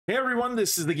Hey everyone,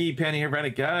 this is the Geeky Panda here,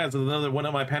 right, guys, with another one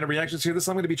of my Panda Reactions here. This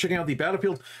time I'm going to be checking out the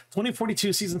Battlefield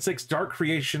 2042 Season 6 Dark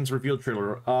Creations reveal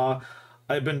trailer.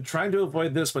 I've been trying to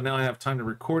avoid this, but now I have time to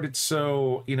record it.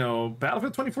 So, you know,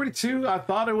 Battlefield 2042, I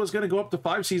thought it was going to go up to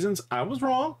 5 seasons. I was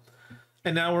wrong.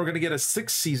 And now we're going to get a 6th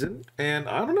season. And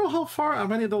I don't know how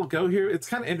many they'll go here. It's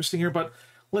kind of interesting here, but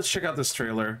let's check out this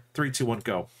trailer. 3, 2, 1,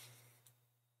 go.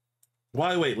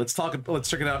 Why wait? Let's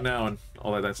check it out now and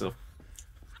all that stuff.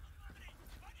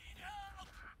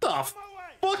 The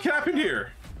fuck happened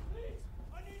here?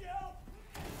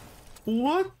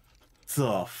 What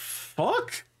the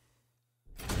fuck?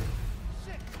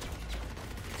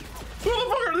 Who the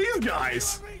fuck are these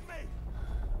guys?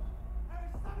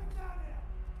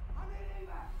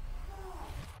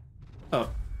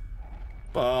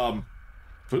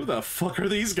 Who the fuck are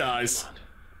these guys?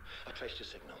 I traced your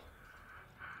signal.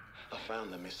 I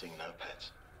found the missing notepads.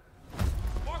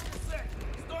 Mark is set.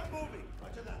 Start moving.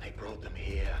 They brought them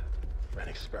here. Ran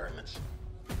experiments.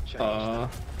 Changed them.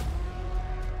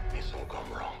 It's all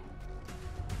gone wrong.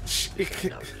 It's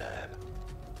no lab.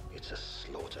 It's a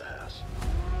slaughterhouse.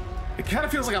 It kind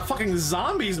of feels like a fucking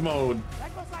zombies mode.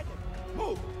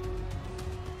 Move.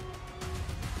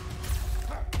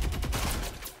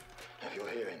 If you're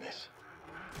hearing this,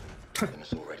 then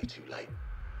it's already too late.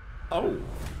 Oh.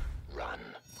 Run.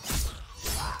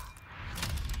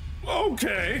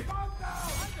 Okay.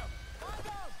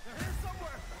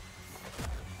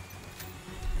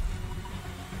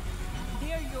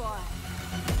 There you are.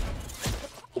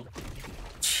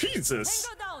 Jesus.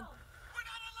 Tango down.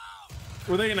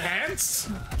 Were they enhanced?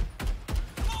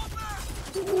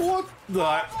 What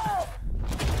the?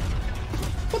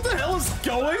 What the hell is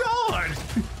going on?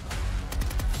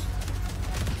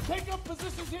 Take up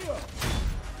positions here.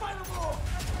 Fight them all.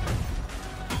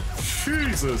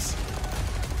 Jesus.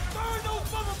 Burn those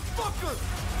motherfuckers.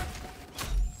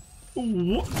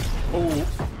 What? Oh.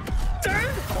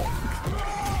 Damn.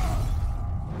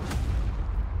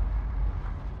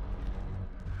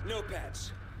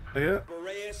 Notepads. Yeah.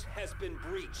 Boreas has been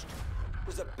breached.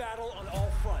 There's a battle on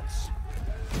all fronts.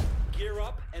 Gear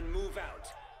up and move out.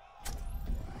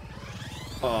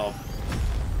 Oh,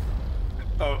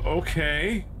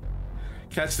 okay.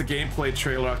 Catch the gameplay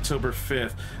trailer October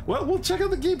 5th. Well, we'll check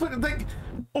out the gameplay. Like,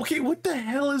 okay, what the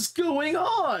hell is going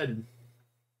on?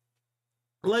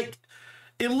 Like,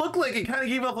 it looked like it kind of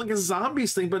gave up like a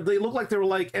zombies thing, but they looked like they were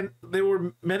like, and they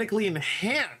were medically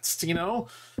enhanced, you know?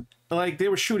 Like, they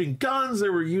were shooting guns, they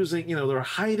were using, you know, they were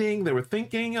hiding, they were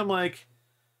thinking. I'm like,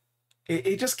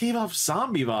 it just gave off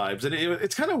zombie vibes. And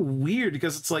it's kind of weird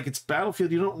because it's like, it's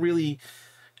Battlefield, you don't really,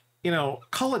 you know,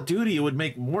 Call of Duty, it would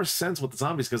make more sense with the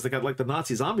zombies because they got like the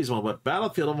Nazi zombies one, but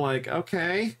Battlefield, I'm like,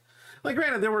 okay. Like,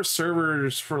 granted, there were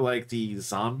servers for like the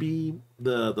zombie,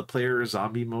 the player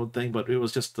zombie mode thing, but it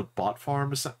was just the bot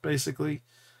farm basically.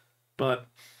 But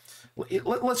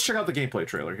let's check out the gameplay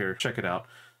trailer here. Check it out.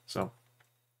 So,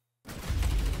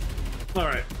 all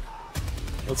right,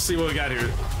 let's see what we got here.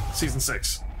 Season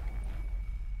 6.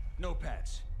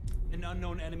 Notepads. An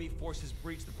unknown enemy forces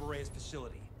breach the Boreas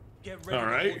facility. Get ready All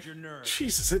to right. hold your nerve.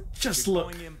 Jesus, it just You're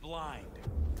look. going in blind.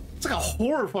 It's like a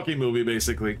horror fucking movie,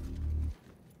 basically.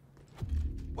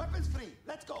 Weapons free.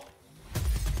 Let's go.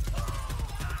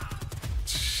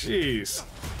 Jeez.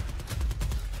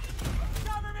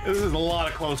 This is a lot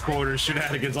of close quarters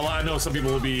shenanigans. I know some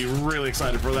people will be really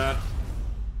excited for that.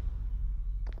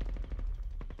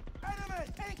 Enemy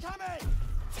incoming.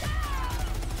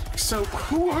 So,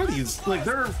 who are these? Like,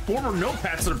 they're former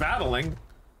Notepads that are battling.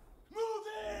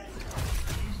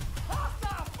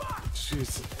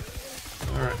 Jeez.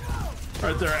 Alright.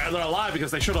 Alright, they're alive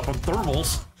because they showed up on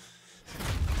thermals.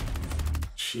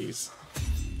 Jeez.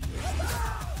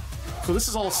 So this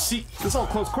is all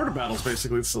close quarter battles,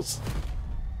 basically. This is...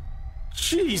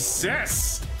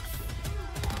 Jesus!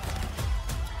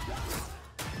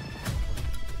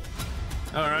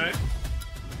 Alright.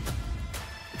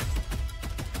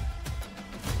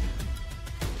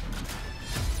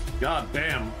 God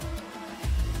damn.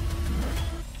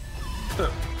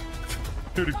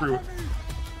 Duty crew.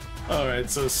 Alright,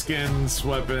 so skins,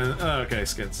 weapon. Okay,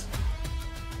 skins.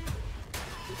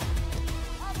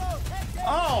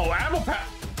 Oh, ammo pack.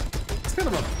 It's kind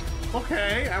of a.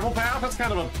 Okay, ammo pack. That's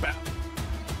kind of a.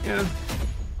 Yeah.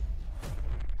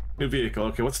 New vehicle.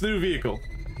 Okay, what's the new vehicle?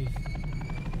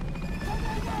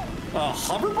 A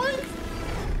hover bike?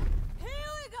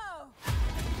 Here we go.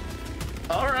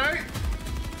 Alright.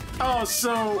 Oh,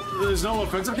 so there's no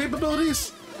offensive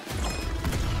capabilities?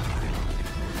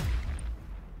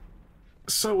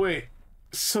 So wait,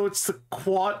 so it's the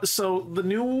quad, so the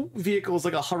new vehicle is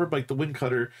like a hover bike, the wind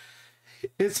cutter.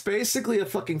 It's basically a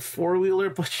fucking four-wheeler,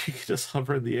 but you can just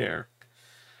hover in the air.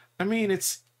 I mean,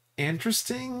 it's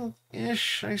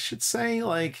interesting-ish, I should say.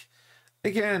 Like,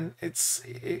 again,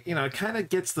 you know, it kind of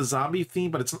gets the zombie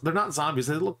theme, but they're not zombies.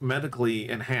 They look medically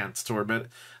enhanced, or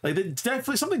like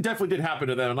something definitely did happen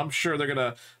to them, and I'm sure they're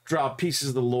gonna drop pieces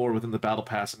of the lore within the battle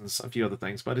pass and a few other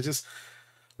things. But it's just,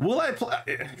 will I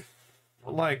play?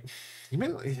 Like,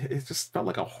 it just felt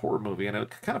like a horror movie, and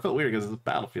it kind of felt weird because it's a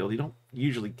Battlefield. You don't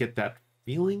usually get that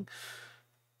feeling.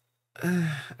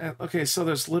 Okay, so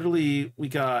there's literally, we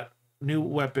got new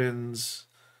weapons.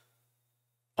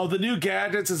 Oh, the new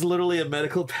gadgets is literally a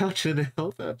medical pouch and a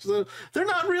health pouch. So they're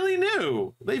not really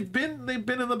new. They've been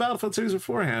in the Battlefield series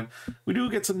beforehand. We do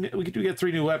get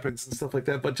 3 new weapons and stuff like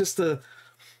that, but just the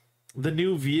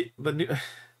new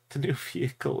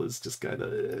vehicle is just kind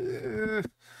of.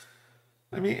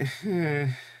 I mean,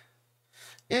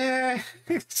 yeah,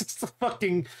 it's just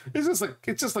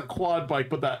a quad bike,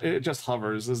 but that it just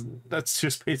hovers. That's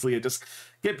just basically it. Just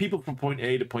get people from point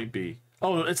A to point B.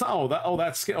 Oh, it's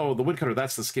the woodcutter.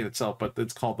 That's the skin itself, but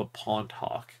it's called the Pond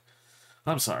Hawk.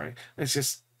 I'm sorry. It's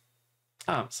just,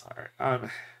 I'm sorry. I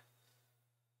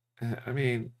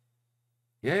mean,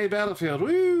 yay Battlefield!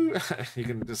 Woo! You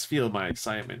can just feel my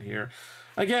excitement here.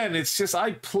 Again, it's just,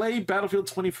 I play Battlefield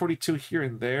 2042 here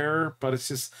and there, but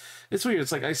it's weird.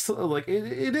 It's like I still like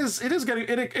it is getting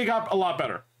it got a lot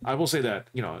better. I will say that,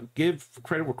 you know, give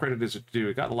credit where credit is due.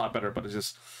 It got a lot better, but it's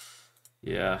just,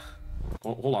 yeah.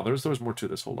 Oh, hold on, there's more to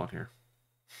this. Hold on here.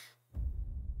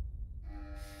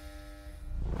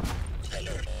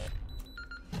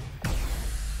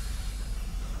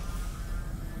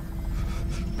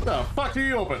 What the fuck are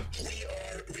you open? We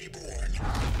are reborn.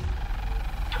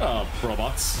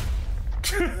 Robots.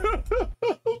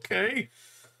 Okay.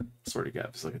 Swear to God,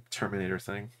 it's like a Terminator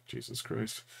thing. Jesus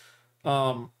Christ.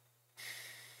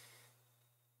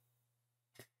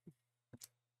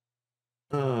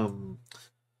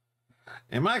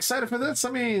 Am I excited for this? I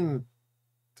mean,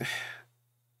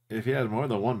 if you had more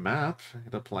than one map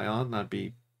to play on, I'd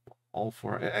be all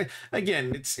for it.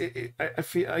 Again, I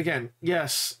feel, again,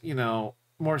 yes, you know,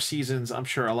 more seasons. I'm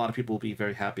sure a lot of people will be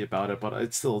very happy about it, but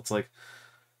it's like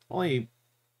only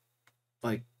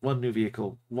like one new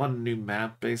vehicle, one new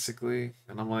map, basically.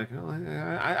 And I'm like, oh,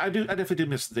 I definitely do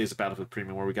miss the days of Battlefield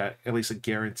Premium where we got at least a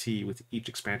guarantee with each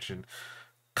expansion,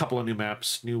 couple of new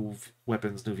maps, new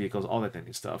weapons, new vehicles, all that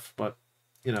new stuff. But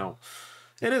you know,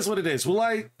 it is what it is. Will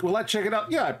I check it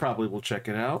out? Yeah, I probably will check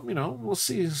it out. You know, we'll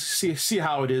see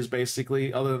how it is,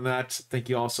 basically. Other than that, thank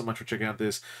you all so much for checking out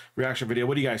this reaction video.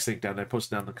 What do you guys think down there?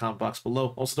 Post it down in the comment box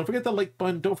below. Also, don't forget the like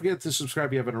button. Don't forget to subscribe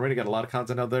if you haven't already. Got a lot of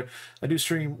content out there. I do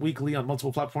stream weekly on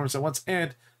multiple platforms at once,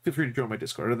 and feel free to join my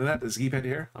Discord. Other than that, this is Geeky Panda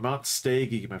here. I'm out. Stay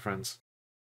geeky, my friends.